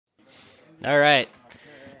Alright,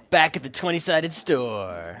 back at the 20-sided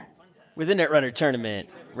store with the Netrunner tournament,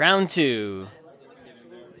 round 2.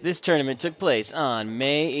 This tournament took place on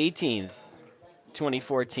May 18th,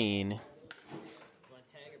 2014.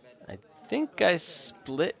 I think I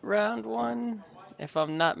split round 1, if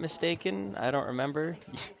I'm not mistaken. I don't remember.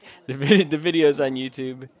 The video's on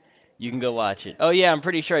YouTube. You can go watch it. Oh yeah, I'm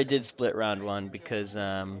pretty sure I did split round 1 because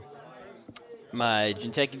my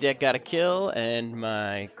Jinteki deck got a kill and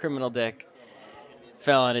my criminal deck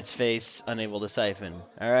fell on its face, unable to siphon.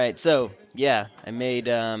 Alright, so, yeah, I made,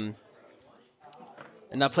 I'm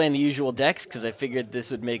not playing the usual decks because I figured this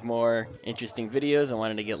would make more interesting videos. I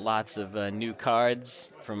wanted to get lots of new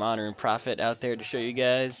cards from Honor and Profit out there to show you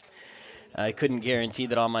guys. I couldn't guarantee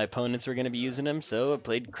that all my opponents were going to be using them, so I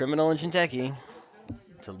played Criminal and Jinteki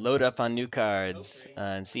to load up on new cards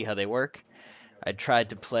and see how they work. I tried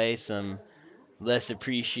to play some less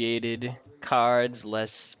appreciated cards,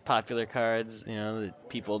 less popular cards, you know, that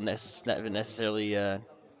people haven't necessarily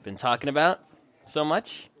been talking about so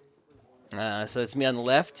much. So it's me on the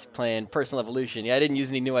left playing Personal Evolution. Yeah, I didn't use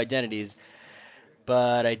any new identities,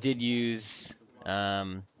 but I did use, you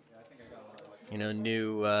know,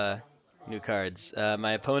 new cards.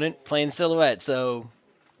 My opponent playing Silhouette, so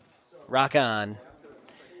rock on.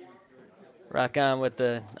 Rock on with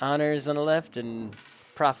the honors on the left and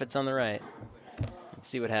profits on the right. Let's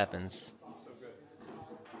see what happens.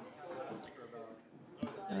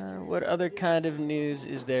 What other kind of news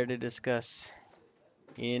is there to discuss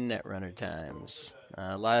in Netrunner times?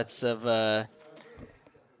 Lots of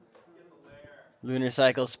Lunar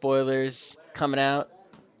Cycle spoilers coming out.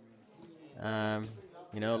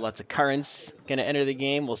 You know, lots of currents gonna enter the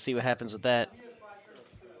game. We'll see what happens with that.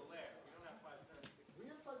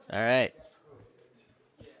 All right.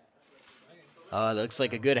 Oh, it looks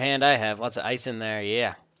like a good hand I have. Lots of ice in there.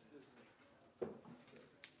 Yeah.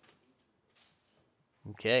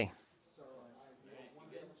 Okay.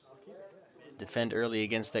 Defend early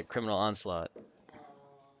against that criminal onslaught.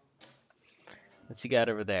 What's he got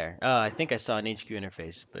over there? Oh, I think I saw an HQ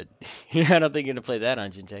interface, but I don't think you're gonna play that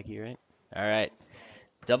on Jinteki, right? All right.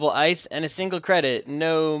 Double ice and a single credit.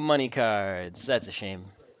 No money cards. That's a shame.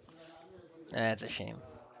 That's a shame.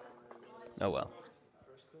 Oh well.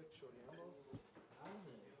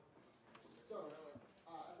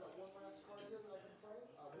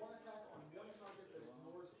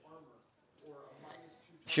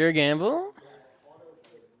 Sure gamble.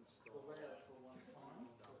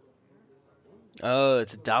 Oh,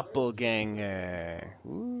 it's a doppelganger.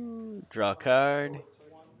 Ooh, draw a card.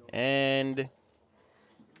 And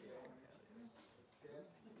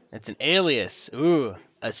it's an alias. Ooh,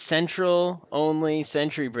 a central only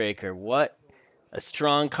Sentry Breaker. What a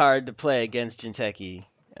strong card to play against Jinteki.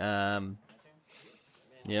 You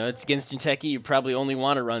know, it's against Jinteki. You probably only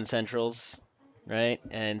want to run centrals, right?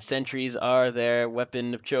 And sentries are their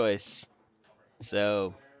weapon of choice.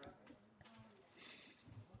 So,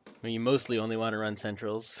 you mostly only want to run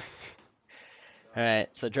centrals. All right,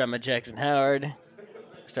 so drop my Jackson Howard.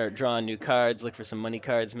 Start drawing new cards. Look for some money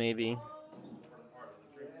cards, maybe.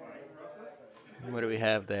 What do we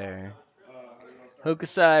have there?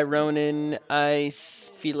 Hokusai, Ronin,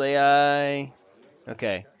 Ice, Fetal AI.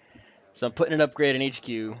 Okay, so I'm putting an upgrade in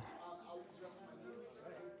HQ.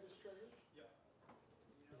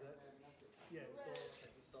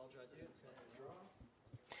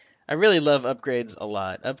 I really love upgrades a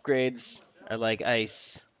lot. Upgrades are like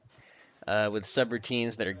ice with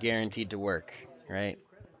subroutines that are guaranteed to work, right?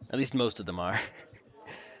 At least most of them are.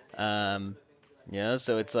 You know,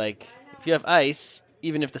 so it's like if you have ice,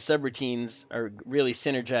 even if the subroutines are really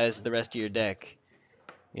synergized with the rest of your deck,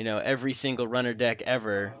 you know, every single runner deck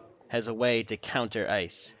ever has a way to counter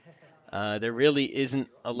ice. There really isn't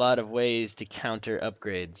a lot of ways to counter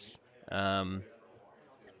upgrades,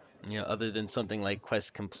 you know, other than something like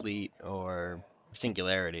Quest Complete or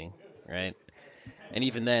Singularity, right? And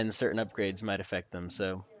even then, certain upgrades might affect them.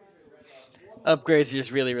 So upgrades are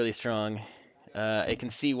just really, really strong. I can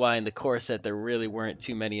see why in the core set there really weren't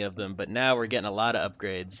too many of them, but now we're getting a lot of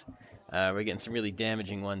upgrades. We're getting some really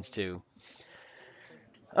damaging ones too.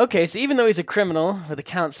 Okay, so even though he's a criminal with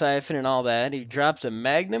Account Siphon and all that, he drops a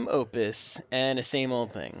Magnum Opus and a same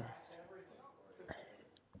old thing.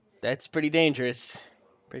 That's pretty dangerous.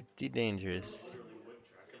 Pretty dangerous.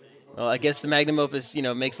 Well, I guess the Magnum Opus, you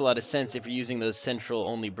know, makes a lot of sense if you're using those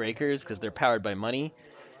central-only breakers because they're powered by money,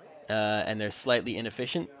 and they're slightly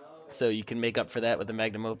inefficient. So you can make up for that with the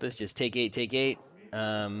Magnum Opus. Just take 8,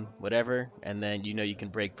 whatever, and then you know you can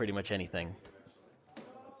break pretty much anything.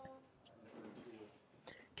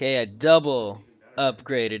 Okay, a double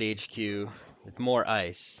upgraded HQ with more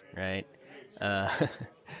ice, right? Uh,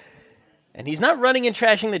 And he's not running and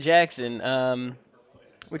trashing the Jackson,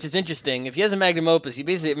 which is interesting. If he has a Magnum Opus, he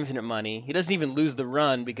basically has infinite money. He doesn't even lose the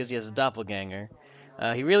run because he has a Doppelganger.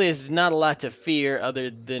 He really has not a lot to fear other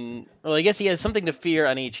than... Well, I guess he has something to fear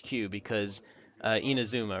on HQ because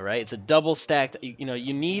Inazuma, right? It's a double stacked... You know,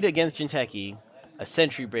 you need against Jinteki a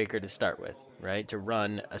Sentry Breaker to start with, right? To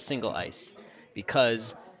run a single ice.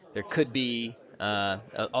 Because there could be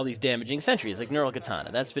all these damaging sentries, like Neural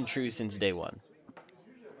Katana. That's been true since day one.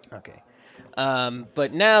 Okay.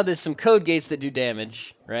 But now there's some code gates that do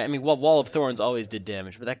damage, right? I mean, well, Wall of Thorns always did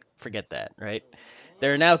damage, but forget that, right?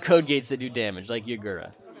 There are now code gates that do damage, like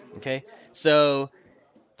Yagura. Okay? So,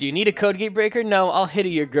 do you need a code gate breaker? No, I'll hit a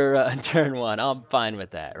Yagura on turn 1. I'm fine with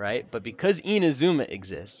that, right? But because Inazuma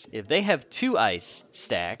exists, if they have 2 ice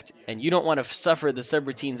stacked, and you don't want to suffer the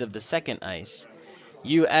subroutines of the second ice,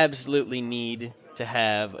 you absolutely need to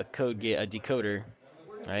have a code gate, a decoder,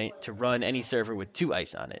 right, to run any server with 2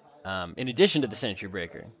 ice on it, in addition to the Sentry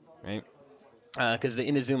Breaker, right? Because the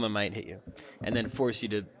Inazuma might hit you, and then force you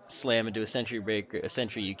to slam into a Sentry Breaker, a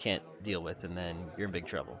Sentry you can't deal with, and then you're in big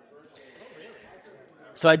trouble.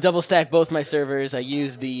 So I double stack both my servers. I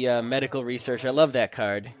use the medical research. I love that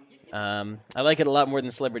card. I like it a lot more than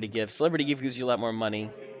Celebrity Gift. Celebrity Gift gives you a lot more money,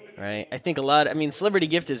 right? I think I mean, Celebrity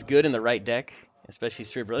Gift is good in the right deck, especially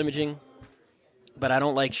Cerebral Imaging, but I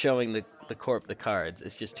don't like showing the cards.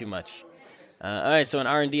 It's just too much. All right, so in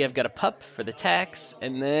R&D, I've got a pup for the tax,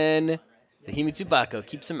 and then the Himitsubako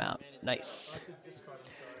keeps him out. Nice.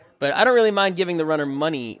 But I don't really mind giving the runner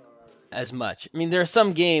money as much. I mean, there are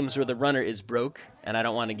some games where the runner is broke, and I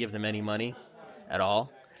don't want to give them any money at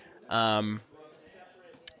all. But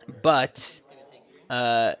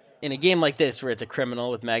in a game like this, where it's a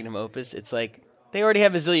criminal with Magnum Opus, it's like they already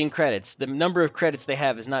have a zillion credits. The number of credits they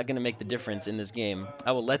have is not going to make the difference in this game.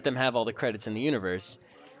 I will let them have all the credits in the universe.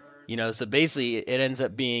 You know, so basically it ends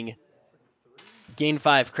up being gain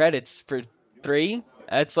 5 credits for 3.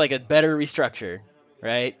 That's like a better restructure,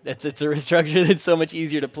 right? It's a restructure that's so much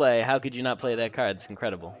easier to play. How could you not play that card? It's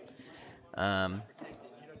incredible.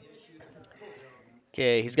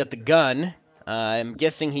 Okay, he's got the gun. I'm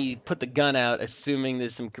guessing he put the gun out assuming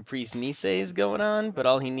there's some Caprice Niseis going on, but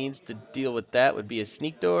all he needs to deal with that would be a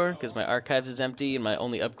sneak door, because my archives is empty and my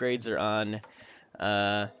only upgrades are on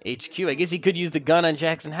HQ. I guess he could use the gun on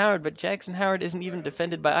Jackson Howard, but Jackson Howard isn't even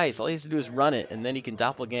defended by ice. All he has to do is run it, and then he can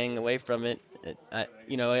doppelgang away from it. I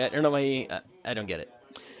don't know why I don't get it.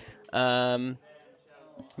 But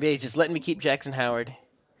he's just letting me keep Jackson Howard.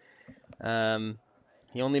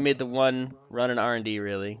 He only made the one run in R&D,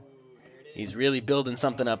 really. He's really building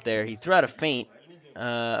something up there. He threw out a feint.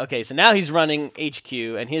 Okay, so now he's running HQ,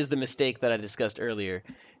 and here's the mistake that I discussed earlier,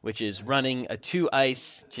 which is running a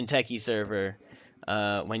 2-ice Jinteki server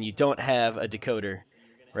when you don't have a decoder,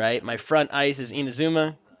 right? My front ice is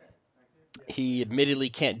Inazuma. He admittedly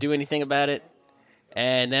can't do anything about it.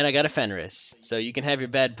 And then I got a Fenris. So you can have your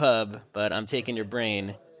bad pub, but I'm taking your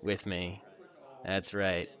brain with me. That's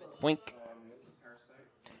right. Boink.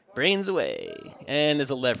 Brains away. And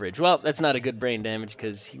there's a leverage. Well, that's not a good brain damage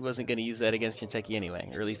because he wasn't going to use that against Jinteki anyway,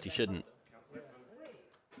 or at least he shouldn't.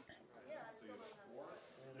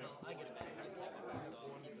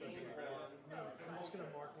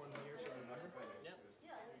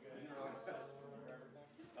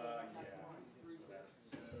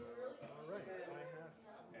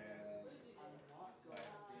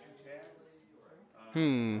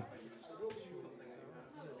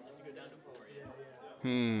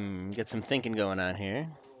 Get some thinking going on here.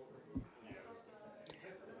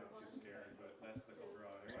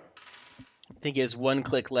 I think he has 1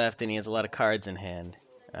 click left and he has a lot of cards in hand.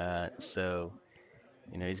 So,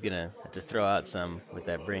 he's going to have to throw out some with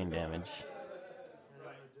that brain damage.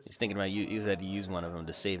 He's thinking about you had to use one of them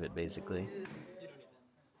to save it, basically.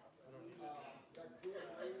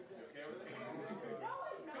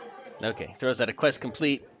 Okay, throws out a quest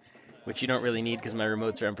complete, which you don't really need because my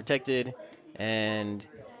remotes are unprotected, and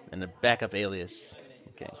a backup alias.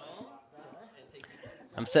 Okay.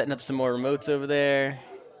 I'm setting up some more remotes over there.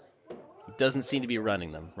 He doesn't seem to be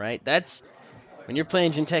running them, right? When you're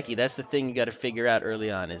playing Jinteki, that's the thing you got to figure out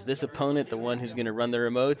early on. Is this opponent the one who's going to run the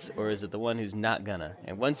remotes, or is it the one who's not gonna?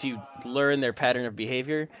 And once you learn their pattern of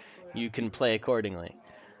behavior, you can play accordingly.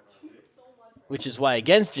 Which is why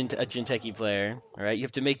against a Jinteki player, all right, you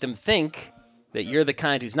have to make them think that you're the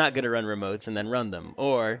kind who's not going to run remotes and then run them,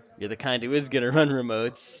 or you're the kind who is going to run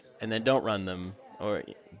remotes and then don't run them, or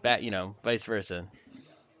vice versa.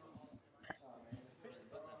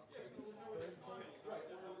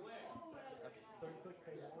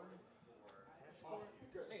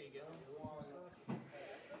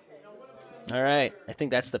 All right, I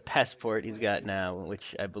think that's the passport he's got now,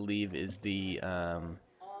 which I believe is the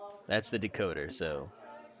that's the decoder. So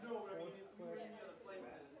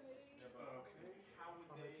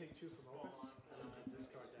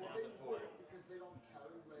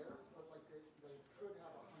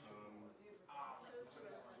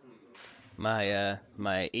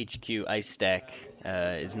my HQ ice stack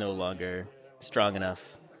is no longer strong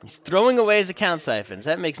enough. He's throwing away his account siphons.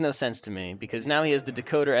 That makes no sense to me because now he has the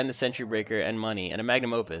decoder and the sentry breaker and money and a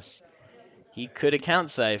magnum opus. He could account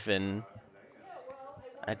siphon.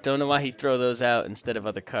 I don't know why he'd throw those out instead of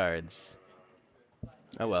other cards.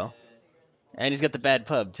 Oh well. And he's got the bad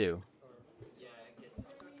pub too.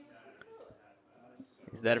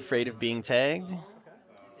 Is that afraid of being tagged?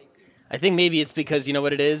 I think maybe it's because you know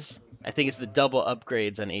what it is. I think it's the double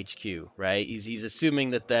upgrades on HQ, right? He's assuming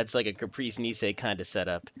that that's like a Caprice Nisei kind of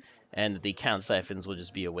setup, and that the count siphons will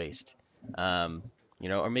just be a waste. Um,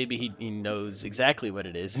 or maybe he knows exactly what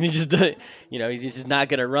it is, and he just he's just not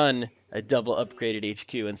gonna run a double upgraded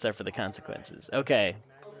HQ and suffer the consequences. Okay,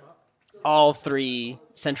 all three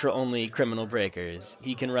central only criminal breakers.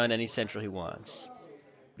 He can run any central he wants.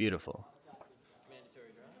 Beautiful.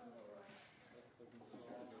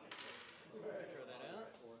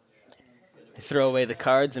 I throw away the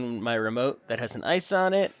cards in my remote that has an ice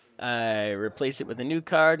on it. I replace it with a new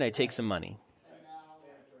card, and I take some money.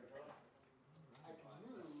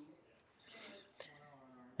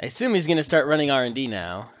 I assume he's going to start running R&D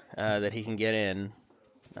now that he can get in.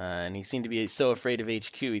 And he seemed to be so afraid of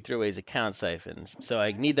HQ, he threw away his account siphons. So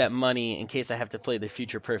I need that money in case I have to play the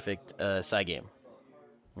future perfect side game.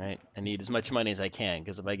 Right? I need as much money as I can,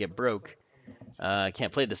 because if I get broke, I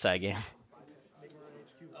can't play the side game.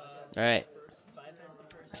 All right.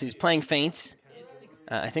 So he's playing Feint.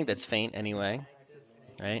 I think that's Feint anyway.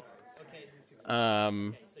 Right?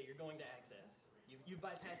 And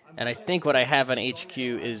I think what I have on HQ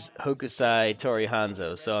is Hokusai Tori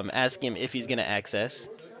Hanzo. So I'm asking him if he's going to access.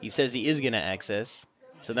 He says he is going to access.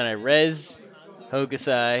 So then I res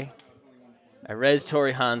Hokusai. I res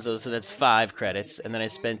Tori Hanzo, so that's 5 credits. And then I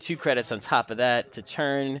spend 2 credits on top of that to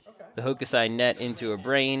turn the Hokusai net into a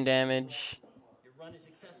brain damage.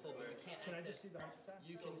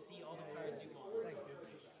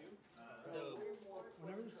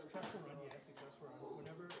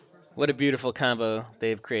 What a beautiful combo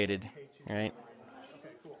they've created, right?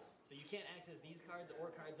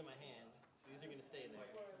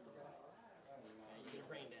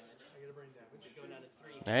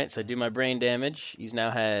 All right, so I do my brain damage. He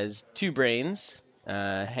now has 2 brains,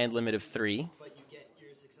 hand limit of 3.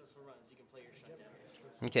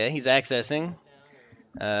 Okay, he's accessing.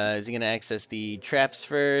 Is he going to access the traps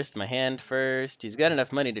first, my hand first? He's got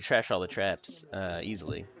enough money to trash all the traps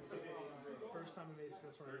easily.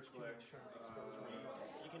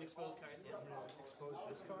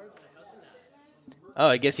 Oh,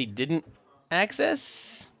 I guess he didn't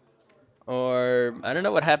access? Or, I don't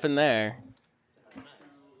know what happened there.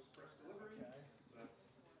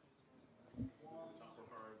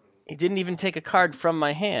 He didn't even take a card from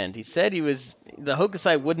my hand. He said the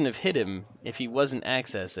Hokusai wouldn't have hit him if he wasn't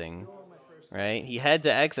accessing, right? He had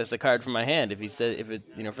to access a card from my hand if for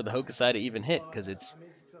the Hokusai to even hit, because it's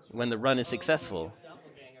when the run is successful.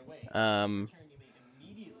 That's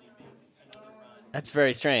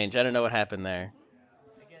very strange. I don't know what happened there.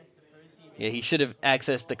 Yeah, he should have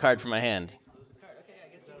accessed the card from my hand.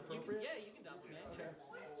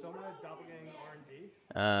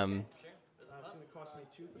 Um,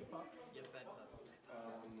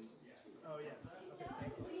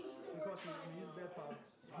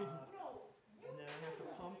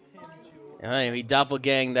 he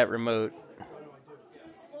doppelganged that remote.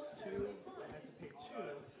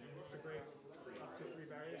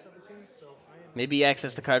 Maybe he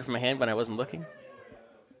accessed the card from my hand when I wasn't looking.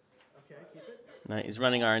 No, he's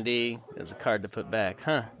running R&D. There's a card to put back,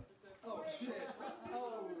 huh?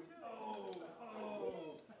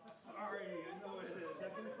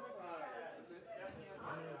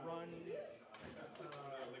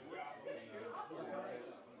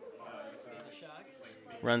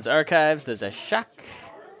 Runs archives. There's a shock.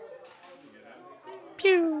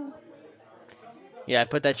 Pew! Yeah, I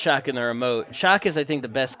put that shock in the remote. Shock is, I think, the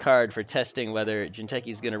best card for testing whether Jinteki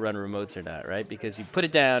is going to run remotes or not, right? Because you put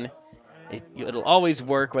it down, it'll always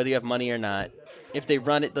work whether you have money or not. If they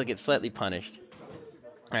run it, they'll get slightly punished,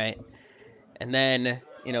 right? And then,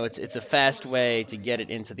 it's a fast way to get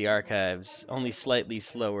it into the archives, only slightly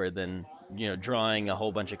slower than, drawing a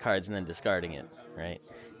whole bunch of cards and then discarding it, right?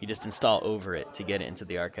 You just install over it to get it into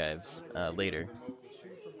the archives later.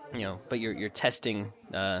 But you're testing,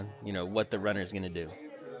 what the runner's going to do.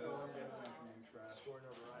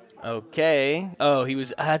 Okay. Oh, he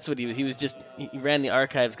was. That's what he was. He was just. He ran the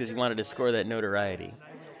archives because he wanted to score that notoriety.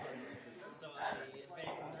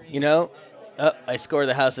 You know. Oh, I score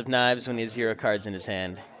the House of Knives when he has 0 cards in his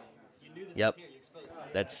hand. Yep.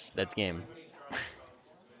 That's game.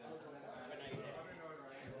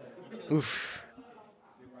 Oof.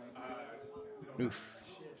 Oof.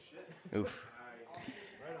 Oof.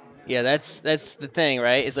 Yeah, that's the thing,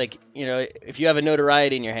 right? It's like, if you have a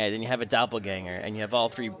notoriety in your hand and you have a doppelganger and you have all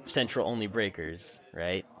 3 central only breakers,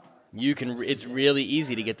 right? It's really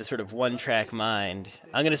easy to get the sort of one-track mind.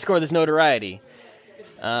 I'm gonna score this notoriety.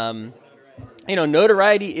 Um,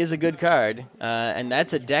 notoriety is a good card, and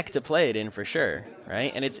that's a deck to play it in for sure,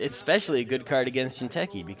 right? And it's especially a good card against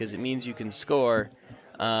Jinteki because it means you can score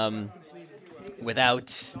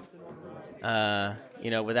without,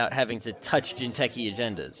 without having to touch Jinteki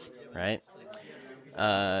agendas, right?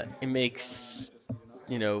 It makes,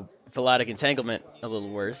 Philotic Entanglement a little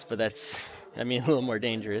worse, but a little more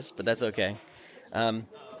dangerous, but that's okay. Um,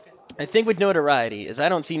 I think with Notoriety is I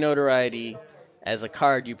don't see Notoriety as a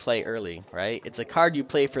card you play early, right? It's a card you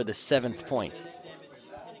play for the 7th point.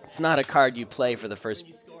 It's not a card you play for the first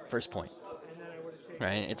point,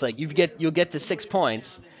 right? It's like you'll get to 6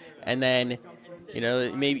 points, and then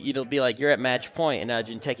maybe it'll be like you're at match point, and now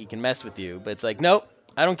Jinteki can mess with you. But it's like, nope,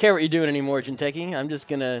 I don't care what you're doing anymore, Jinteki. I'm just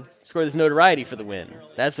gonna score this notoriety for the win.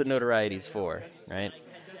 That's what notoriety's for, right?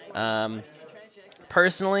 Um,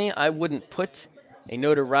 Personally, I wouldn't put a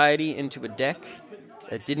notoriety into a deck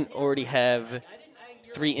that didn't already have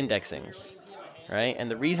 3 indexings, right? And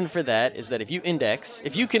the reason for that is that if you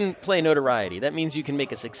can play notoriety, that means you can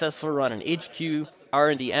make a successful run on HQ,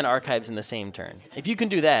 R&D, and archives in the same turn. If you can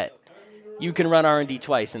do that, you can run R&D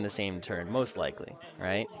twice in the same turn, most likely,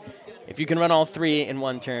 right? If you can run all 3 in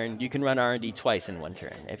one turn, you can run R&D twice in one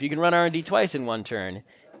turn. If you can run R&D twice in one turn,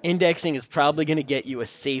 indexing is probably going to get you a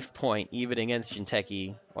safe point, even against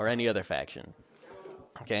Jinteki or any other faction.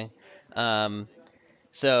 Okay? Um,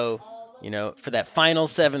 so, for that final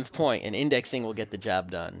 7th point, an indexing will get the job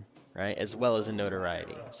done, right? As well as a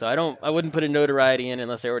notoriety. So I wouldn't put a notoriety in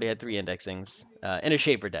unless I already had 3 indexings in a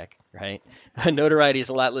shaper deck, right? Notoriety is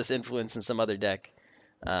a lot less influence than some other deck.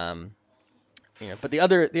 Um, but the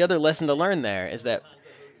other lesson to learn there is that,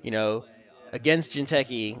 you know, against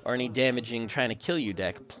Jinteki or any damaging trying to kill you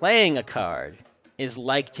deck, playing a card is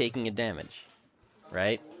like taking a damage,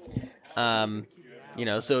 right? Um,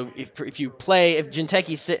 so if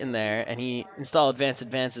Jinteki's sitting there and he install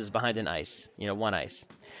advances behind an ice, 1 ice.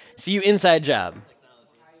 So you inside job,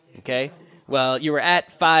 okay? Well, you were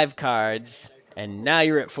at 5 cards and now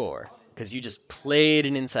you're at 4 because you just played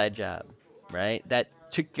an inside job, right? That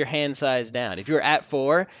took your hand size down. If you were at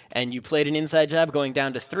 4 and you played an inside job going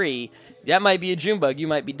down to 3, that might be a June bug. You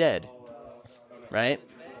might be dead, right?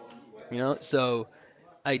 So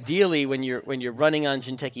ideally when you're running on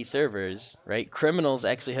Jinteki servers, right, criminals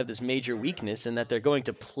actually have this major weakness in that they're going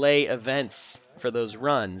to play events for those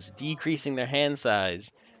runs, decreasing their hand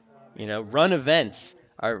size. Run events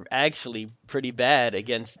are actually pretty bad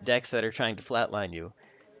against decks that are trying to flatline you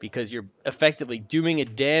because you're effectively doing a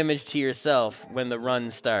damage to yourself when the run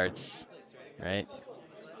starts, right?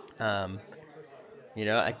 Um,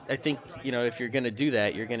 I think, if you're going to do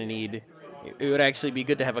that, you're going to need, it would actually be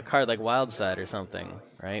good to have a card like Wildside or something,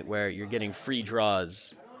 right, where you're getting free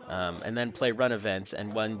draws, and then play run events,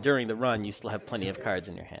 and during the run, you still have plenty of cards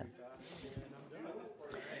in your hand.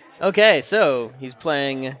 Okay, so he's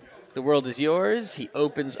playing The World Is Yours. He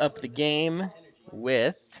opens up the game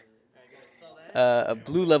with a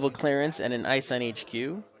blue level clearance and an ice on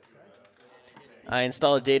HQ. I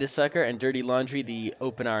install a Datasucker and Dirty Laundry the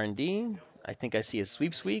open R&D. I think I see a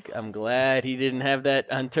sweep sweep. I'm glad he didn't have that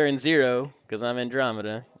on turn 0 because I'm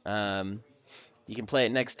Andromeda. You can play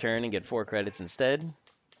it next turn and get 4 credits instead.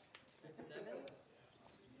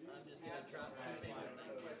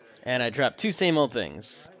 And I drop 2 same old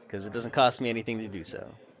things because it doesn't cost me anything to do so.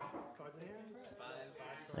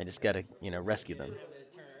 I just gotta, rescue them.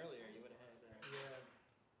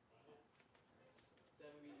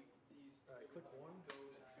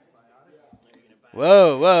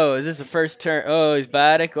 Whoa, is this the first turn? Oh, he's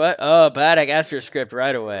Biotic, what? Oh, Biotic Astro Script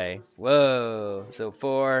right away. Whoa, so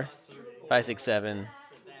 4, 5, 6, 7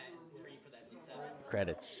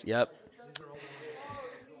 credits, yep.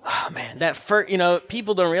 Oh, man, that first,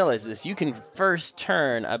 people don't realize this. You can first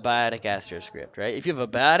turn a Biotic Astro Script, right? If you have a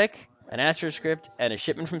Biotic, an Astro Script, and a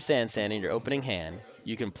Shipment from Sand in your opening hand,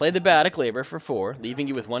 you can play the Biotic Labor for 4, leaving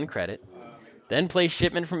you with 1 credit. Then play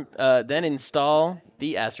Shipment from, then install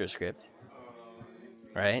the Astro Script,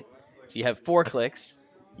 right? So you have 4 clicks.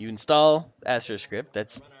 You install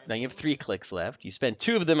AstroScript. Now you have 3 clicks left. You spend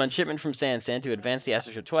 2 of them on Shipment from Sand to advance the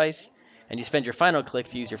AstroScript twice, and you spend your final click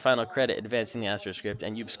to use your final credit advancing the AstroScript,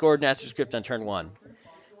 and you've scored an AstroScript on turn 1,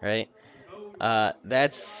 right?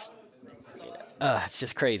 It's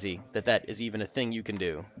just crazy that is even a thing you can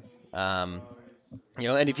do. And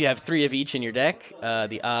if you have 3 of each in your deck,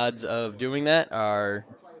 the odds of doing that are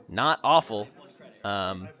not awful.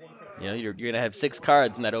 You're going to have 6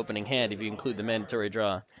 cards in that opening hand if you include the mandatory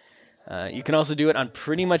draw. You can also do it on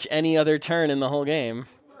pretty much any other turn in the whole game,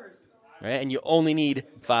 right? And you only need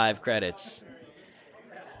 5 credits.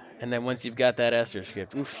 And then once you've got that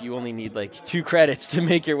AstroScript, you only need like 2 credits to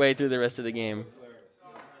make your way through the rest of the game.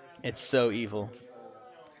 It's so evil.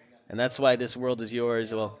 And that's why this world is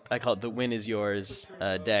yours. Well, I call it the win is yours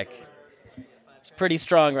deck. It's pretty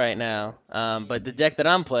strong right now. But the deck that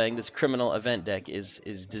I'm playing, this criminal event deck,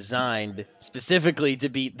 is designed specifically to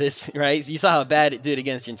beat this, right? So you saw how bad it did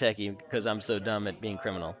against Jinteki because I'm so dumb at being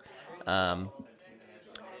criminal.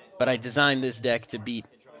 But I designed this deck to beat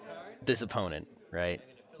this opponent, right?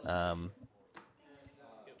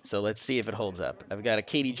 So let's see if it holds up. I've got a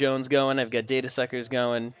Kati Jones going. I've got Datasuckers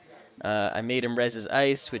going. I made him res his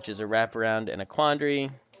Ice, which is a wraparound and a Quandary.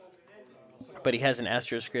 But he has an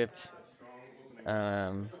AstroScript.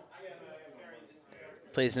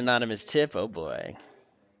 Plays an Anonymous Tip. Oh boy.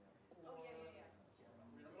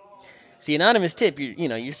 See, Anonymous Tip,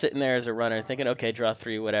 you're sitting there as a runner thinking, okay, draw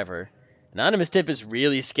 3, whatever. Anonymous Tip is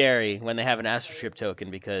really scary when they have an AstroScript token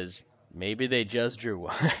because maybe they just drew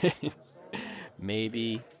one.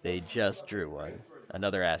 Maybe they just drew one.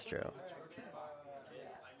 Another Astro.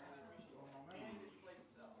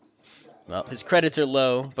 Well, his credits are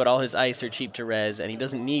low, but all his ice are cheap to res, and he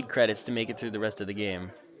doesn't need credits to make it through the rest of the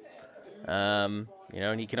game. And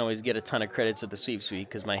he can always get a ton of credits at the sweep suite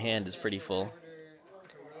because my hand is pretty full.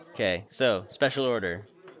 Okay, so special order.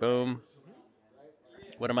 Boom.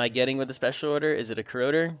 What am I getting with the special order? Is it a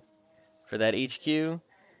Corroder for that HQ?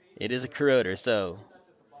 It is a Corroder, so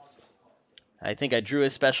I think I drew a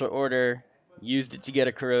special order, used it to get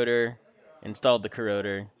a Corroder, installed the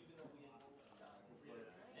Corroder.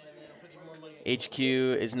 HQ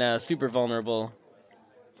is now super vulnerable.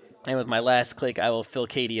 And with my last click, I will fill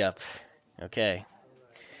Kati up. Okay.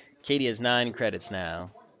 Kati has 9 credits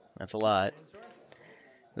now. That's a lot.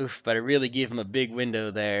 Oof, but I really gave him a big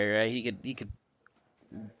window there. Right? He could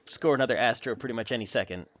score another Astro pretty much any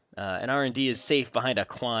second. And R&D is safe behind a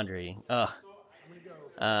Quandary. Ugh.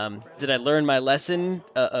 Did I learn my lesson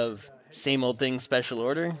of same old thing special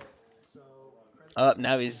order? Oh,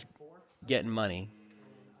 now he's getting money.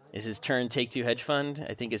 Is his turn Take 2 Hedge Fund?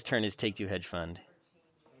 I think his turn is Take 2 Hedge Fund.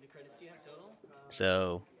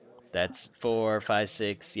 So that's 4, 5,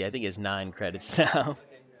 6. Yeah, I think it's 9 credits now.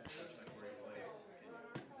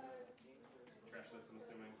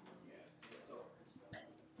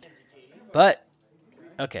 But,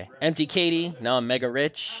 okay. Empty Kati. Now I'm mega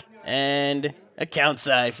rich. And Account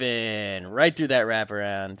Siphon. Right through that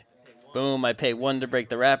wraparound. Boom, I pay 1 to break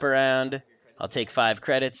the wraparound. I'll take 5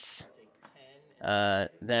 credits.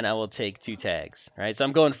 Then I will take 2 tags. Right, so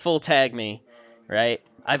I'm going full tag me. Right,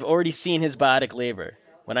 I've already seen his Biotic Labor.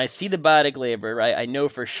 When I see the Biotic Labor, right, I know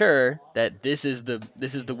for sure that this is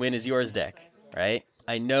the win is yours deck. Right,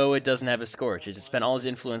 I know it doesn't have a Scorch. It spent all his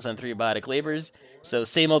influence on 3 Biotic Labors. So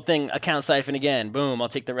same old thing, Account Siphon again. Boom, I'll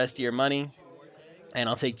take the rest of your money. And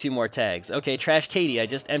I'll take 2 more tags. Okay, Trash Kati, I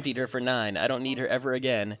just emptied her for 9. I don't need her ever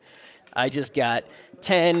again. I just got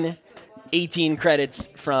 10, 18 credits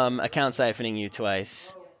from Account Siphoning you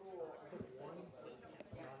twice.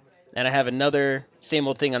 And I have another same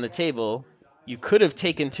old thing on the table. You could have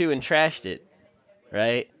taken 2 and trashed it,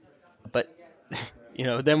 right? But,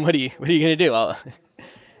 then what are you going to do?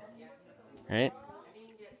 Right?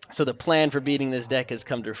 So the plan for beating this deck has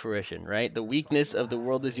come to fruition, right? The weakness of the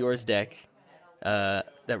World is Yours deck that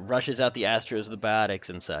rushes out the Astros, the Biotics,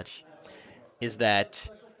 and such is that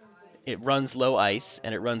it runs low ice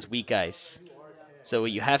and it runs weak ice. So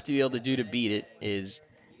what you have to be able to do to beat it is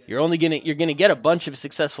you're gonna get a bunch of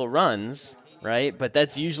successful runs, right? But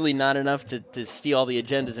that's usually not enough to steal all the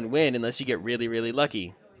agendas and win unless you get really, really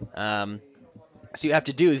lucky. So you have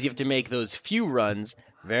to make those few runs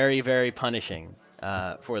very, very punishing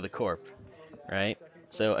for the corp, right?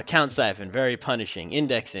 So Account Siphon, very punishing.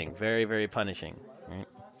 Indexing, very, very punishing.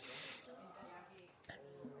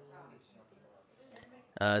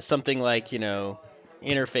 Right? Something like,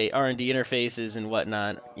 interface R&D interfaces and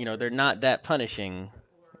whatnot, they're not that punishing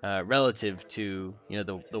relative to,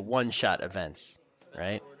 the one-shot events,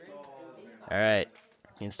 right? All right.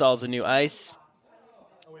 He installs a new ice.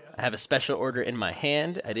 I have a special order in my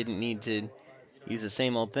hand. I didn't need to use the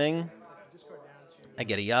same old thing. I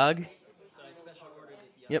get a Yogg.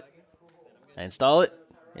 Yep. I install it.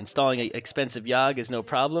 Installing an expensive Yogg is no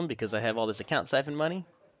problem because I have all this Account Siphon money.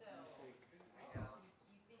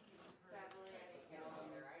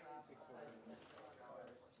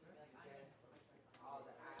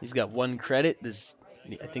 He's got 1 credit. This,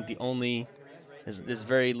 I think, the only there's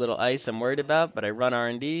very little ice I'm worried about. But I run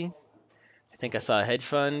R&D. I think I saw a hedge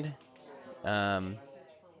fund. The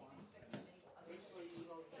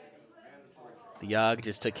Yogg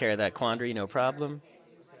just took care of that quandary, no problem.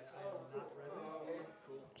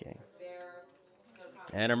 Okay.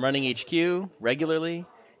 And I'm running HQ regularly.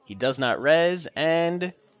 He does not res,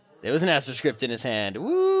 and there was an Astro Script in his hand.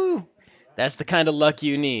 Woo! That's the kind of luck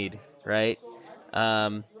you need, right?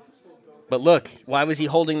 But look, why was he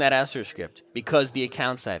holding that Astro Script? Because the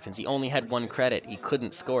Account Siphons. He only had 1 credit. He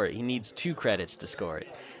couldn't score it. He needs 2 credits to score it.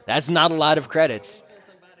 That's not a lot of credits,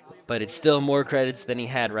 but it's still more credits than he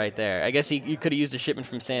had right there. I guess you could have used a shipment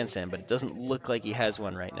from Sansan, but it doesn't look like he has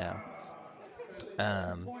one right now.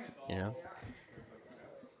 You know?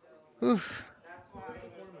 Oof.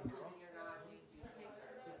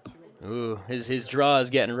 Ooh, his draw is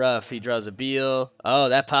getting rough. He draws a Beal. Oh,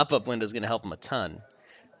 that pop-up window is going to help him a ton.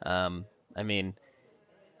 I mean,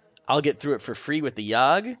 I'll get through it for free with the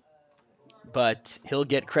Yogg, but he'll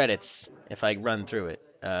get credits if I run through it.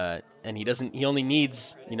 And he only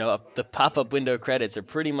needs, the pop-up window credits are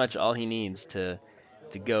pretty much all he needs to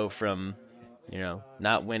go from,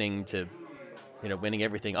 not winning to, winning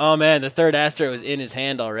everything. Oh man, the 3rd Astro is in his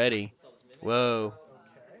hand already. Whoa.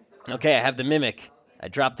 Okay, I have the Mimic. I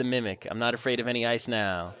dropped the Mimic. I'm not afraid of any ice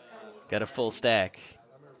now. Got a full stack.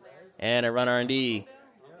 And I run R&D.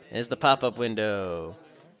 There's the pop-up window.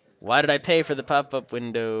 Why did I pay for the pop-up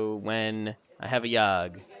window when I have a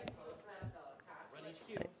Yogg?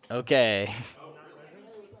 Okay.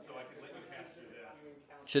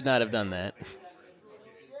 Should not have done that.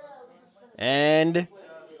 And...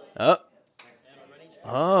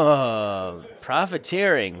 Oh,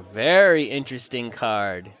 Profiteering. Very interesting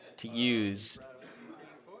card to use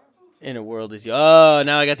in a world as... Oh,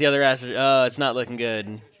 now I got the other Astro. Oh, it's not looking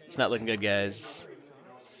good. It's not looking good, guys.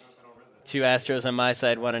 2 Astros on my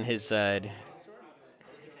side, 1 on his side.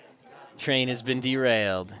 Train has been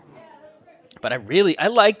derailed. But I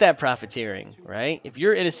like that Profiteering, right? If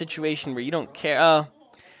you're in a situation where you don't care...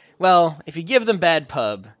 well, if you give them bad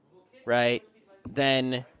pub, right,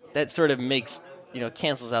 then that sort of makes,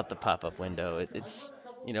 cancels out the pop-up window. It's,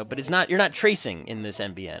 but it's not, you're not tracing in this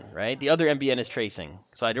NBN, right? The other NBN is tracing,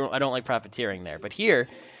 so I don't like Profiteering there. But here,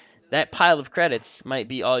 that pile of credits might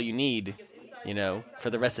be all you need, for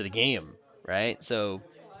the rest of the game, right? So,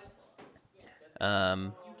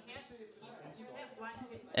 and,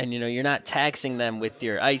 you're not taxing them with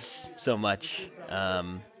your ice so much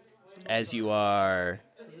as you are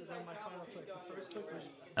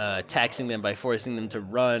taxing them by forcing them to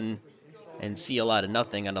run and see a lot of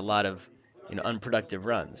nothing on a lot of, unproductive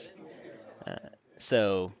runs.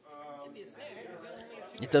 So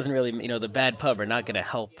it doesn't really, the bad pub are not going to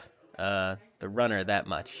help the runner that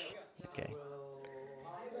much. Okay.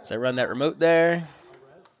 So I run that remote there.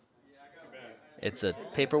 It's a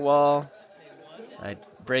paper wall. I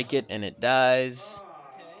break it and it dies.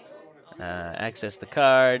 Access the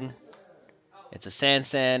card. It's a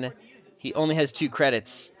Sansan. He only has 2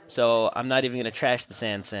 credits, so I'm not even going to trash the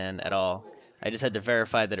Sansan at all. I just had to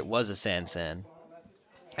verify that it was a Sansan.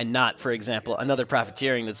 And not, for example, another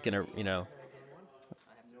Profiteering that's going to,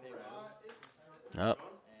 Oh.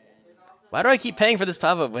 Why do I keep paying for this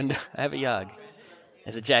pop-up window? I have a Yogg.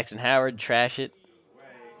 As a Jackson Howard, trash it.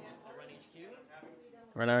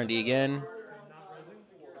 Run R&D again.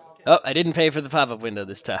 Oh, I didn't pay for the pop-up window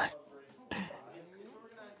this time.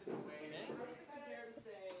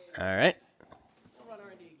 Alright.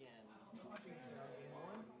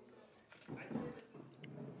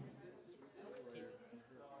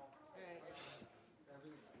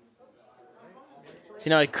 See,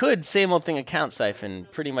 now I could same old thing Account Siphon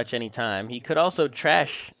pretty much any time. He could also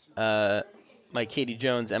trash my Kati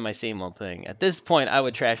Jones and my same old thing. At this point, I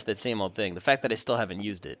would trash that same old thing. The fact that I still haven't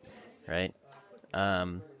used it, right?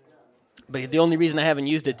 But the only reason I haven't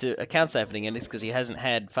used it to Account Siphoning it is because he hasn't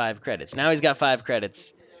had 5 credits. Now he's got 5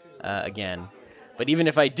 credits again. But even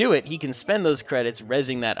if I do it, he can spend those credits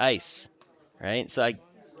resing that ice, right? So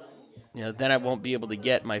then I won't be able to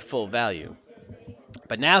get my full value.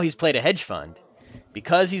 But now he's played a hedge fund.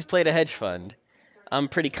 Because he's played a hedge fund, I'm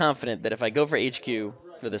pretty confident that if I go for HQ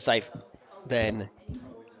for the Siphon, then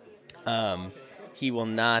he will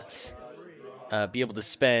not be able to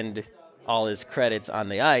spend all his credits on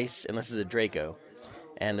the ice unless it's a Draco.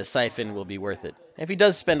 And the Siphon will be worth it. If he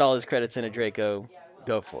does spend all his credits in a Draco,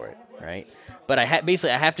 go for it, right? But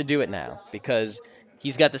basically I have to do it now because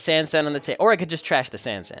he's got the sand sand on the table, or I could just trash the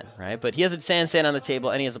sand sand, right? But he has a sand sand on the table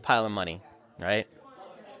and he has a pile of money, right?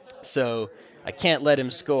 So I can't let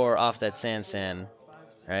him score off that sand sand,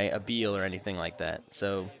 right? A Beal or anything like that.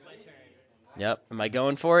 So, yep. Am I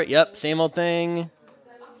going for it? Yep. Same old thing.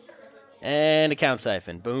 And Account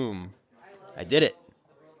Siphon. Boom. I did it.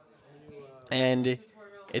 And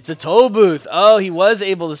it's a toll booth. Oh, he was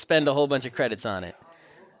able to spend a whole bunch of credits on it.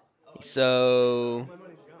 So,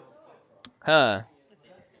 huh.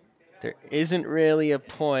 There isn't really a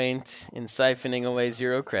point in siphoning away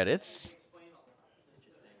 0 credits.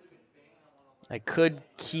 I could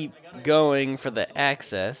keep going for the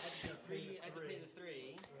access.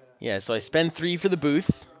 Yeah, so I spend 3 for the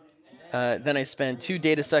booth. Then I spend 2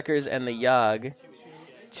 Datasuckers and the Yogg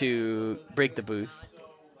to break the booth.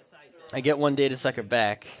 I get 1 Datasucker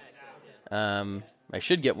back. I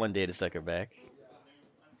should get 1 Datasucker back.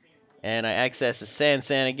 And I access a Sand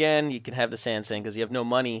Sand again. You can have the Sand Sand because you have no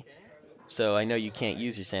money. So I know you can't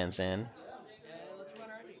use your Sand Sand.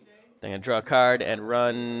 Then I'm going to draw a card and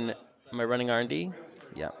run... Am I running R&D?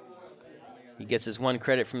 Yeah. He gets his 1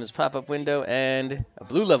 credit from his pop-up window and a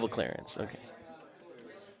blue level clearance. Okay.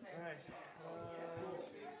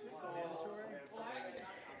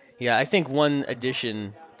 Yeah, I think one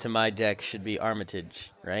addition to my deck should be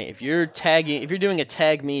Armitage, right? If you're doing a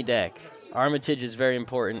tag me deck, Armitage is very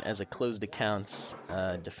important as a closed accounts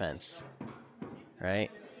defense,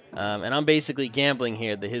 right? And I'm basically gambling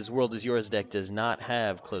here that his World is Yours deck does not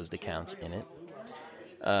have closed accounts in it.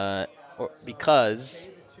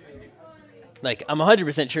 Because, like, I'm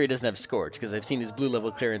 100% sure he doesn't have Scorch, because I've seen these blue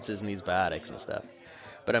level clearances and these biotics and stuff.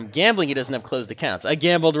 But I'm gambling he doesn't have closed accounts. I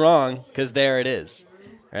gambled wrong, because there it is,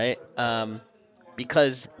 right?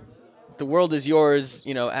 Because the World is Yours,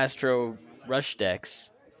 Astro Rush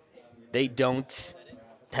decks, they don't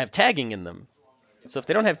have tagging in them. So if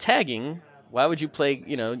they don't have tagging, why would you play,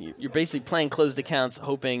 you're basically playing closed accounts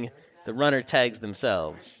hoping the runner tags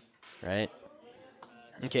themselves, right?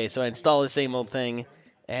 Okay, so I install the same old thing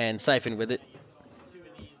and siphon with it.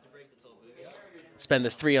 Spend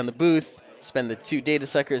the 3 on the booth, spend the 2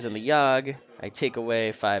 Datasuckers and the Yogg. I take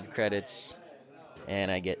away 5 credits,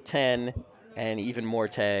 and I get 10, and even more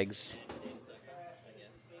tags.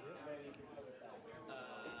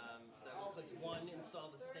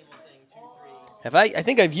 I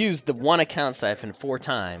think I've used the 1 account siphon 4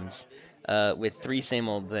 times with 3 same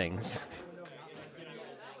old things.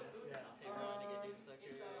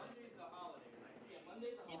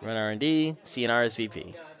 Run R&D, see an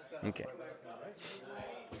RSVP. Okay.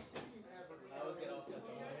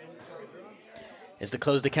 Is the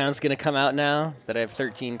closed accounts going to come out now that I have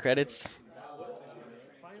 13 credits?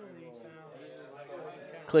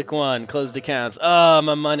 Click 1, closed accounts. Oh,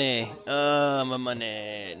 my money. Oh, my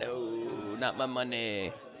money. No, not my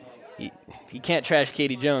money. He can't trash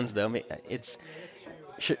Kati Jones, though. It's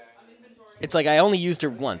like I only used her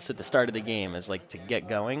once at the start of the game as, like, to get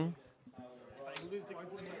going.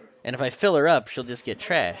 And if I fill her up, she'll just get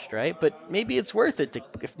trashed, right? But maybe it's worth it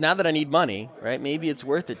now that I need money, right? Maybe it's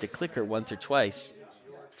worth it to click her once or twice.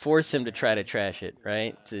 Force him to try to trash it,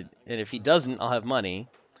 right? And if he doesn't, I'll have money.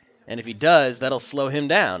 And if he does, that'll slow him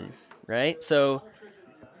down, right? So,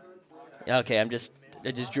 okay, I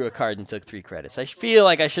just drew a card and took 3 credits. I feel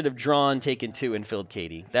like I should have drawn, taken 2, and filled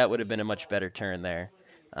Kati. That would have been a much better turn there.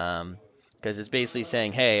 Because it's basically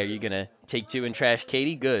saying, hey, are you going to take 2 and trash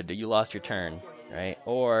Kati? Good, you lost your turn, right?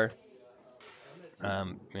 Or,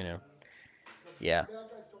 yeah.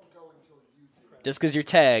 Just because you're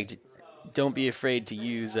tagged, don't be afraid to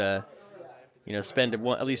use, spend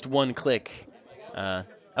at least 1 click.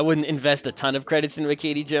 I wouldn't invest a ton of credits into a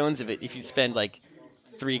Kati Jones. If you spend like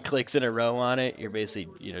 3 clicks in a row on it, you're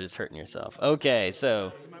basically, just hurting yourself. Okay,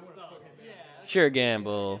 so sure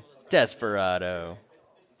gamble, Desperado.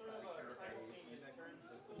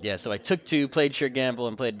 Yeah, so I took 2, played sure gamble,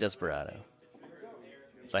 and played Desperado.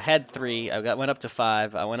 So I had 3. Went up to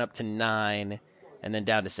 5. I went up to 9, and then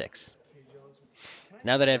down to 6.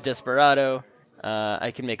 Now that I have Desperado,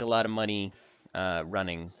 I can make a lot of money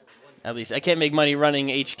running. At least I can't make money running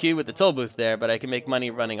HQ with the toll booth there, but I can make money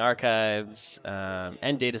running archives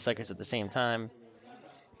and Datasuckers at the same time.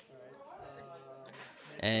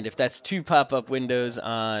 And if that's 2 pop-up windows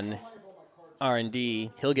on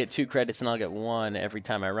R&D, he'll get 2 credits and I'll get 1 every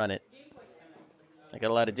time I run it. I got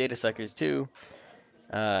a lot of Datasuckers too.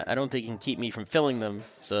 I don't think he can keep me from filling them,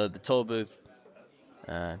 so the toll booth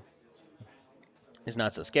is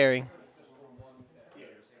not so scary.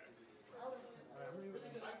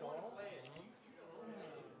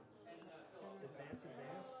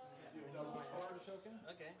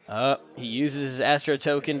 Oh, he uses his Astro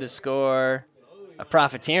token to score a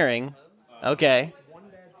Profiteering. Okay.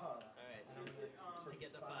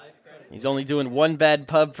 He's only doing one bad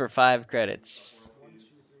pub for 5 credits.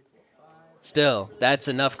 Still, that's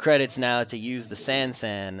enough credits now to use the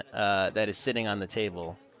Sansan that is sitting on the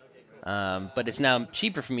table. But it's now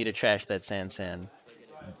cheaper for me to trash that Sansan.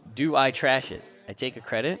 Do I trash it? I take a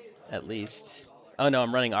credit, at least. Oh no,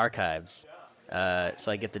 I'm running Archives.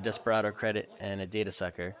 So I get the Desperado credit and a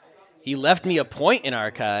Datasucker. He left me a point in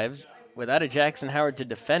Archives without a Jackson Howard to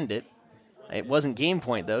defend it. It wasn't game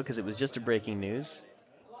point, though, because it was just a breaking news.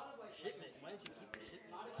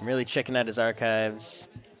 I'm really checking out his Archives,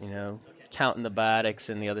 you know, counting the biotics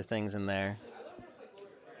and the other things in there.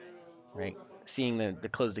 Right? Seeing the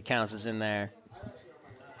closed accounts is in there.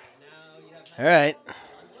 All right.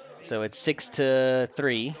 So it's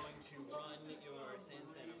 6-3.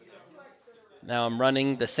 Now I'm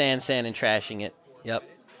running the Sansan and trashing it. Yep.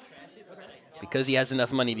 Because he has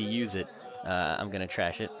enough money to use it, I'm going to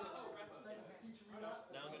trash it.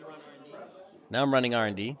 Now I'm running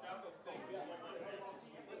R&D.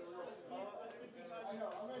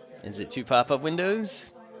 Is it 2 pop-up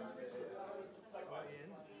windows?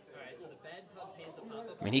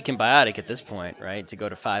 I mean, he can biotic at this point, right, to go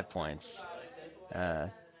to 5 points.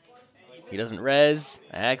 He doesn't res,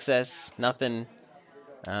 access, nothing.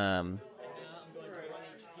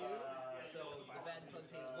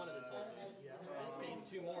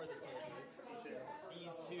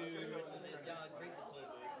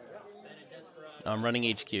 I'm running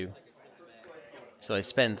HQ. So I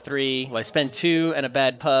spend 3. Well, I spend 2 and a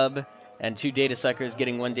bad pub, and 2 Datasuckers,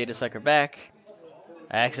 getting 1 Datasucker back.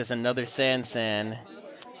 I access another Sansan.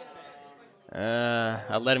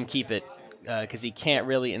 I'll let him keep it, because he can't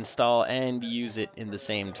really install and use it in the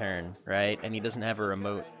same turn, right? And he doesn't have a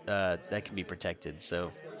remote that can be protected,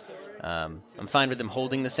 so I'm fine with him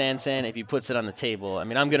holding the Sansan if he puts it on the table. I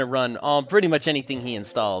mean, I'm going to run pretty much anything he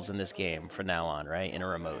installs in this game from now on, right, in a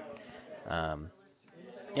remote.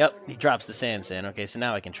 Yep, he drops the Sansan. Okay, so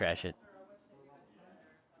now I can trash it.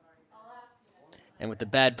 And with the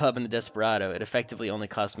bad pub and the Desperado, it effectively only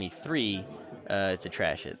cost me 3 to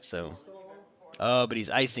trash it, so... Oh, but he's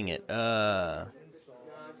icing it. Well,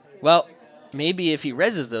 maybe if he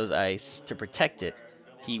reses those ice to protect it,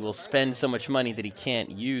 he will spend so much money that he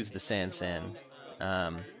can't use the Sansan.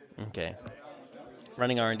 Okay.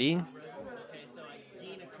 Running R&D.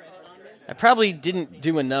 I probably didn't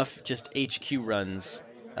do enough just HQ runs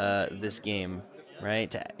this game,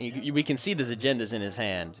 right? We can see those agendas in his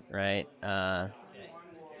hand, right? And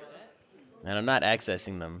I'm not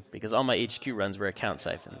accessing them because all my HQ runs were account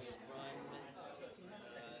siphons.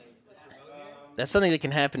 That's something that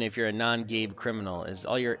can happen if you're a non-Gabe criminal, is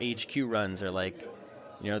all your HQ runs are like,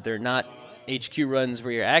 you know, they're not HQ runs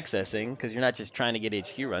where you're accessing, because you're not just trying to get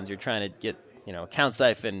HQ runs, you're trying to get, you know, Account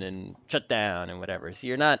Siphon and Shutdown and whatever. So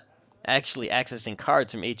you're not actually accessing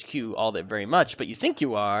cards from HQ all that very much, but you think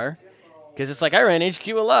you are, because it's like, I ran HQ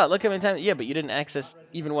a lot, look how many times, yeah, but you didn't access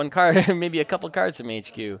even one card, maybe a couple cards from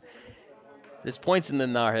HQ. There's points in the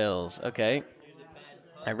Nar Hills, okay.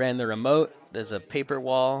 I ran the remote, there's a paper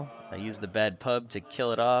wall, I used the bad pub to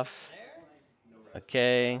kill it off.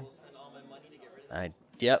 Okay.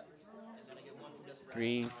 Yep.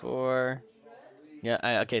 3, 4.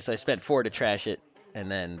 Yeah, okay, so I spent 4 to trash it, and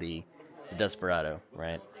then the Desperado,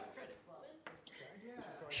 right?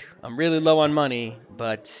 I'm really low on money,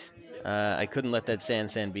 but I couldn't let that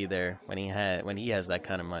Sansan be there when he has that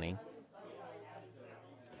kind of money.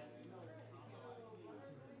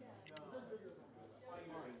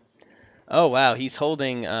 Oh wow, he's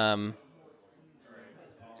holding that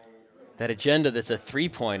agenda that's a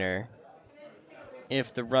 3-pointer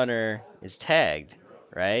if the runner is tagged,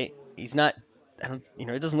 right? He's not,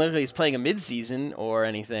 it doesn't look like he's playing a mid-season or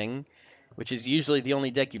anything, which is usually the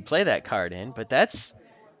only deck you'd play that card in, but that's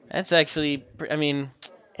actually, I mean,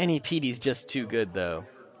 any PD's just too good, though.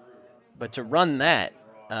 But to run that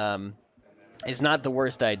is not the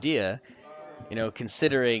worst idea,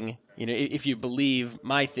 considering, if you believe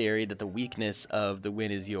my theory that the weakness of the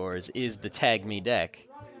win is yours is the tag me deck,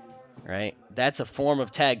 right? That's a form of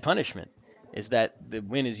tag punishment, is that the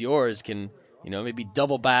win is yours can, maybe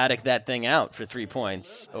double biotic that thing out for 3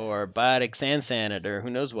 points, or biotic Sansan it, or who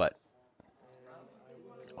knows what.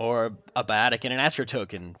 Or a biotic and an Astro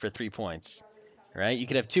token for 3 points. Right? You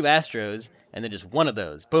could have 2 Astros, and then just one of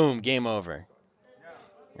those. Boom, game over.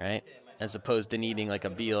 Right? As opposed to needing like a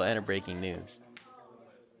Beal and a breaking news.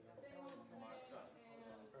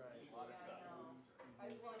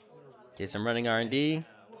 Okay, so I'm running R&D.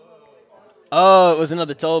 Oh, it was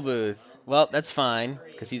another toll booth. Well, that's fine,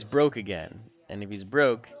 because he's broke again. And if he's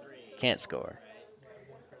broke, he can't score.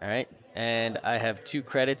 All right, and I have 2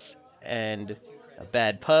 credits and a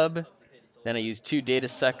bad pub. Then I use 2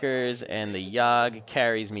 Datasuckers, and the Yogg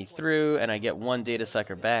carries me through, and I get 1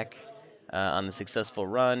 Datasucker back on the successful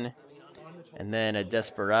run. And then a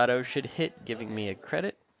Desperado should hit, giving me a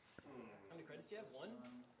credit.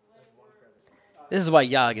 This is why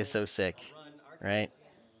Yogg is so sick, right?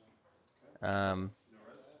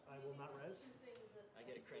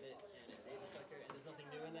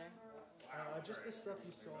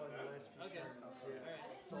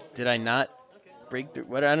 Did I not break through?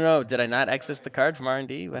 What, I don't know. Did I not access the card from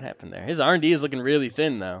R&D? What happened there? His R&D is looking really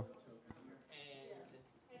thin, though.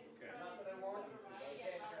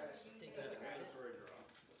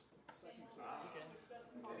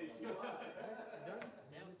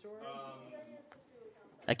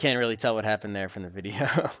 I can't really tell what happened there from the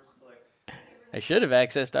video. I should have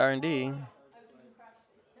accessed R&D.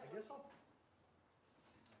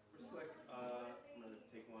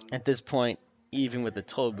 At this point, even with the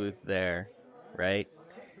toll booth there, right?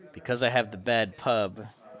 Because I have the bad pub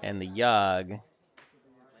and the Yogg,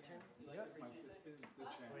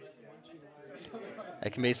 I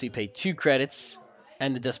can basically pay 2 credits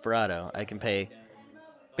and the Desperado. I can pay...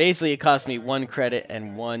 Basically, it costs me 1 credit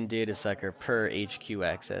and 1 Datasucker per HQ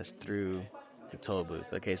access through the toll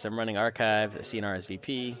booth. Okay, so I'm running Archive, I see an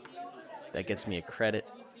RSVP. That gets me a credit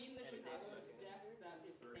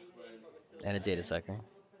and a Datasucker.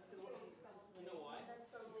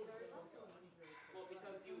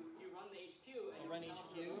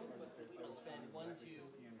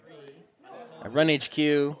 I run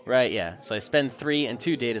HQ, right, yeah. So I spend 3 and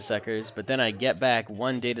 2 Datasuckers, but then I get back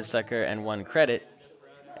 1 Datasucker and 1 credit,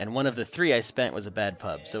 and one of the 3 I spent was a bad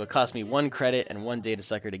pub. So it cost me 1 credit and 1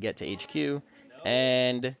 Datasucker to get to HQ,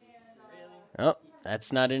 and... Oh,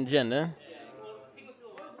 that's not an agenda.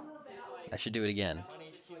 I should do it again.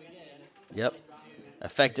 Yep.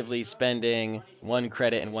 Effectively spending 1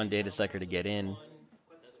 credit and 1 Datasucker to get in,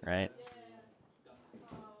 right?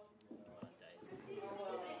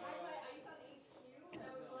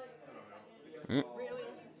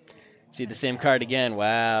 See the same card again.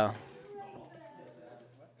 Wow.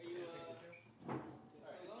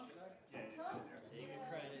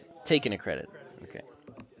 Taking a credit. Okay.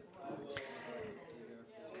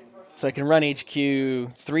 So I can run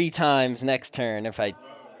HQ 3 times next turn. If I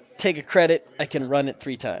take a credit, I can run it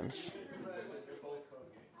 3 times.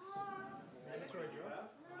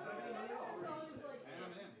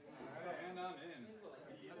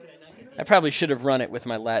 I probably should have run it with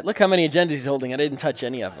my lat. Look how many agendas he's holding. I didn't touch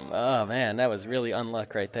any of them. Oh, man, that was really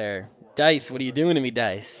unluck right there. Dice, what are you doing to me,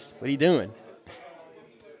 Dice? What are you doing?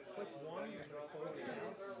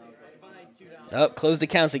 Oh, closed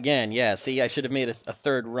accounts again. Yeah, see, I should have made a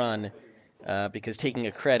 3rd run because taking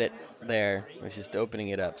a credit there was just opening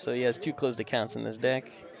it up. So he has 2 closed accounts in this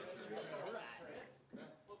deck.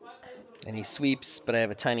 And he sweeps, but I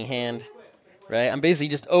have a tiny hand. Right? I'm basically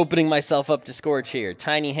just opening myself up to Scorch here.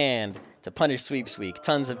 Tiny hand to punish Sweeps Week.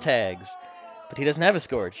 Tons of tags. But he doesn't have a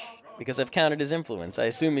Scorch because I've counted his influence. I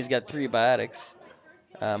assume he's got 3 biotics.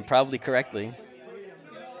 Probably correctly.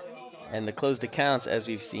 And the closed accounts, as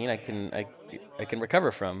we've seen, I can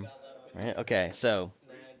recover from. Right? Okay, so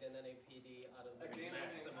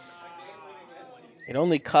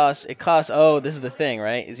it costs, oh, this is the thing,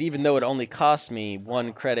 right? Is even though it only costs me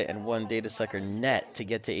 1 credit and 1 Datasucker net to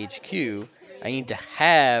get to HQ, I need to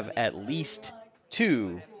have at least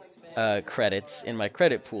 2 credits in my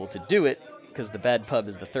credit pool to do it, because the bad pub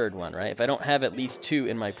is the 3rd one, right? If I don't have at least 2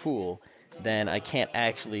 in my pool, then I can't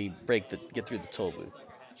actually get through the toll booth.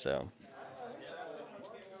 So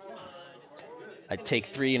I take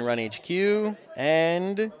 3 and run HQ,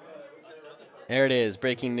 and there it is,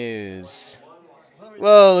 breaking news.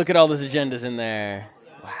 Whoa, look at all those agendas in there.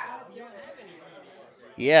 Wow.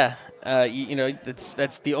 Yeah, you know,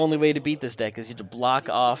 that's the only way to beat this deck, is you have to block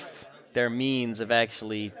off their means of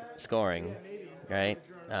actually scoring, right?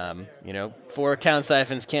 You know, 4 Account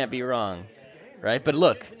Siphons can't be wrong, right? But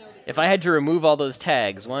look, if I had to remove all those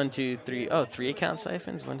tags, 1, 2, 3, oh, 3 Account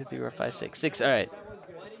Siphons? 1, 2, 3, 4, 5, 6. 6, all right.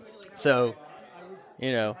 So,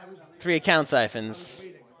 you know, 3 Account Siphons,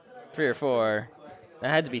 3 or 4. That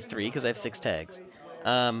had to be 3 because I have 6 tags.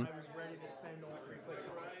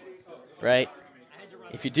 Right?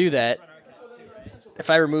 If you do that, if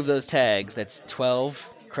I remove those tags, that's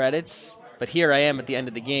 12 credits. But here I am at the end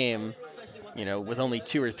of the game, you know, with only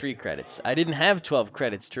 2 or 3 credits. I didn't have 12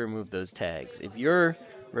 credits to remove those tags. If you're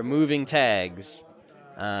removing tags,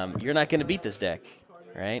 you're not going to beat this deck,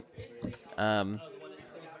 right?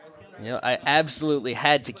 You know, I absolutely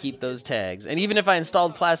had to keep those tags. And even if I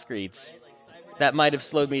installed Plascretes, that might have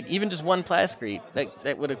slowed me. Even just 1 Plascrete,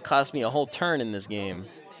 that would have cost me a whole turn in this game.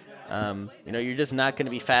 You know, you're just not going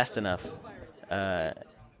to be fast enough to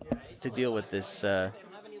deal with this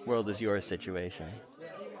world is yours situation.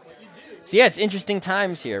 So yeah, it's interesting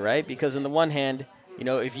times here, right? Because on the one hand, you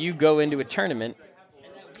know, if you go into a tournament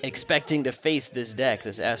expecting to face this deck,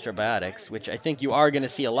 this Astrobiotics, which I think you are going to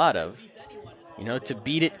see a lot of, you know, to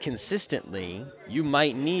beat it consistently, you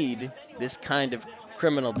might need this kind of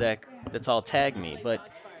criminal deck that's all tag me. But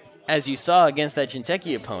as you saw against that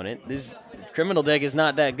Jinteki opponent, this criminal deck is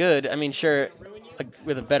not that good. I mean, sure,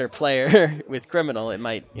 with a better player with criminal, it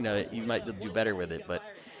might, you know, you might do better with it, but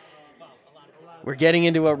we're getting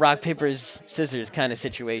into a rock, paper, scissors kind of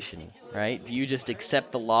situation, right? Do you just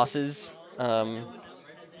accept the losses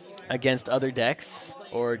against other decks,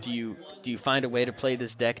 or do you find a way to play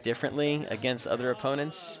this deck differently against other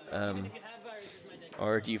opponents,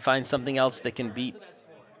 or do you find something else that can beat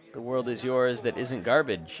the world is yours that isn't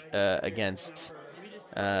garbage against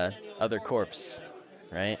other corps,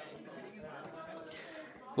 right?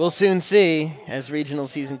 We'll soon see as regional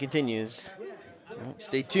season continues.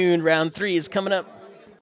 Stay tuned. Round 3 is coming up.